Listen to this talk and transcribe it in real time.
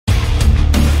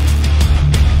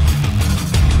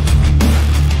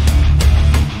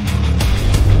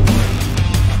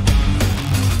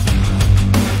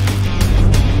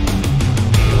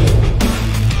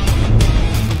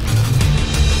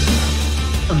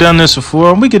done this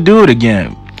before, and we could do it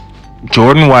again.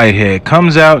 Jordan Whitehead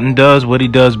comes out and does what he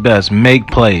does best, make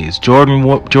plays. Jordan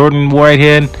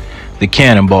Whitehead, the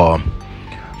cannonball.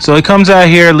 So he comes out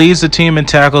here, leads the team in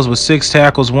tackles with 6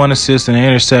 tackles, 1 assist, and an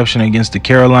interception against the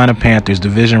Carolina Panthers,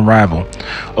 division rival.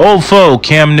 Old foe,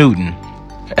 Cam Newton,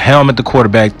 helmet the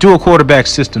quarterback, dual quarterback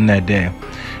system that day.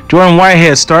 Jordan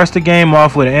Whitehead starts the game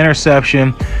off with an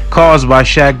interception caused by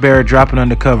Shaq Barrett dropping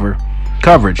under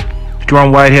coverage.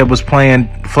 Jordan Whitehead was playing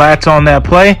flats on that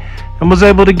play and was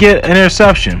able to get an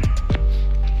interception.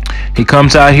 He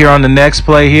comes out here on the next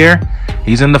play here.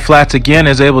 He's in the flats again,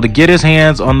 is able to get his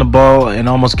hands on the ball and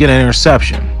almost get an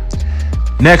interception.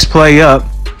 Next play up,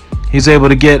 he's able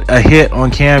to get a hit on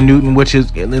Cam Newton, which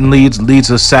leads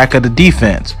a sack of the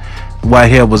defense.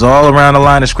 Whitehead was all around the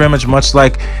line of scrimmage, much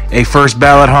like a first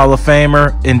ballot Hall of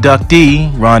Famer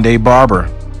inductee, Rondé Barber.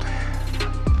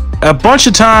 A bunch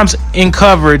of times in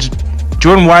coverage,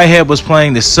 Jordan Whitehead was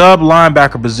playing the sub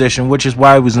linebacker position, which is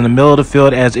why he was in the middle of the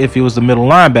field as if he was the middle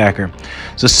linebacker.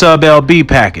 It's a sub LB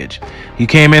package. He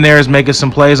came in there as making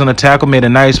some plays on the tackle, made a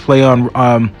nice play on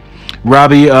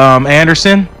Robbie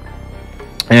Anderson,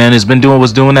 and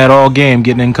was doing that all game,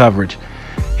 getting in coverage.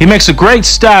 He makes a great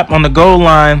stop on the goal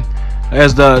line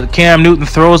as the Cam Newton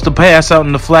throws the pass out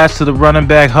in the flats to the running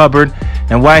back Hubbard,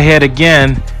 and Whitehead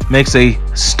again makes a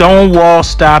stonewall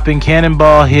stopping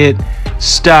cannonball hit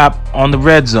stop on the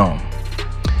red zone.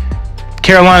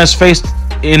 Carolina's faced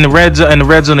in the red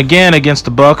zone again against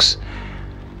the Bucks.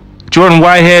 Jordan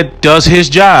Whitehead does his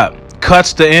job,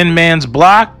 cuts the end man's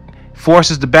block,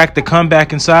 forces the back to come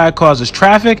back inside, causes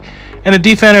traffic, and the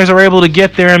defenders are able to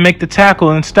get there and make the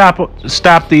tackle and stop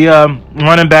the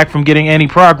running back from getting any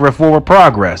forward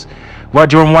progress. While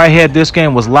Jordan Whitehead this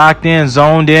game was locked in,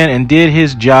 zoned in, and did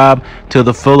his job to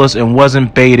the fullest and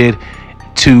wasn't baited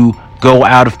to go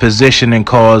out of position and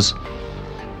cause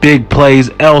big plays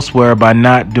elsewhere by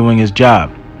not doing his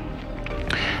job.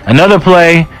 Another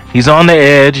play, he's on the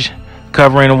edge,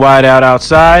 covering a wide out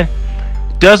outside.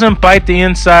 Doesn't bite the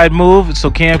inside move, so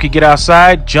Cam could get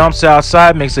outside, jumps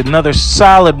outside, makes another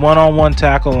solid one-on-one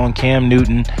tackle on Cam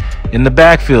Newton in the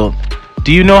backfield.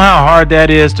 Do you know how hard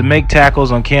that is to make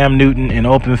tackles on Cam Newton in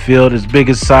open field, as big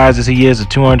as size as he is, a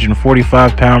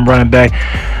 245-pound running back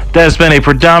that has been a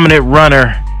predominant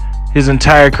runner his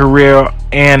entire career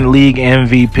and league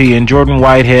MVP? And Jordan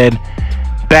Whitehead,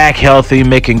 back healthy,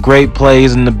 making great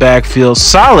plays in the backfield,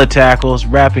 solid tackles,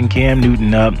 wrapping Cam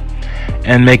Newton up,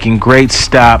 and making great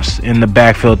stops in the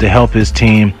backfield to help his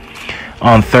team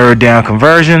on third down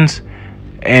conversions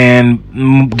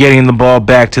and getting the ball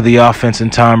back to the offense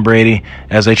and Tom Brady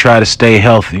as they try to stay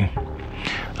healthy.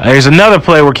 Here's another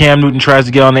play where Cam Newton tries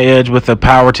to get on the edge with a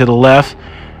power to the left.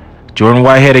 Jordan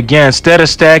Whitehead again, instead of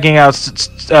staggering out,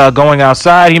 going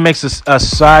outside, he makes a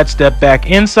side step back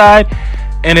inside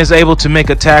and is able to make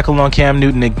a tackle on Cam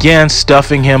Newton again,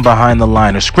 stuffing him behind the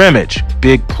line of scrimmage.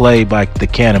 Big play by the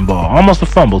cannonball, almost a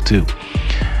fumble too.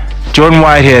 Jordan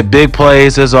Whitehead, big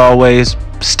plays as always.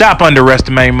 Stop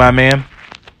underestimating my man.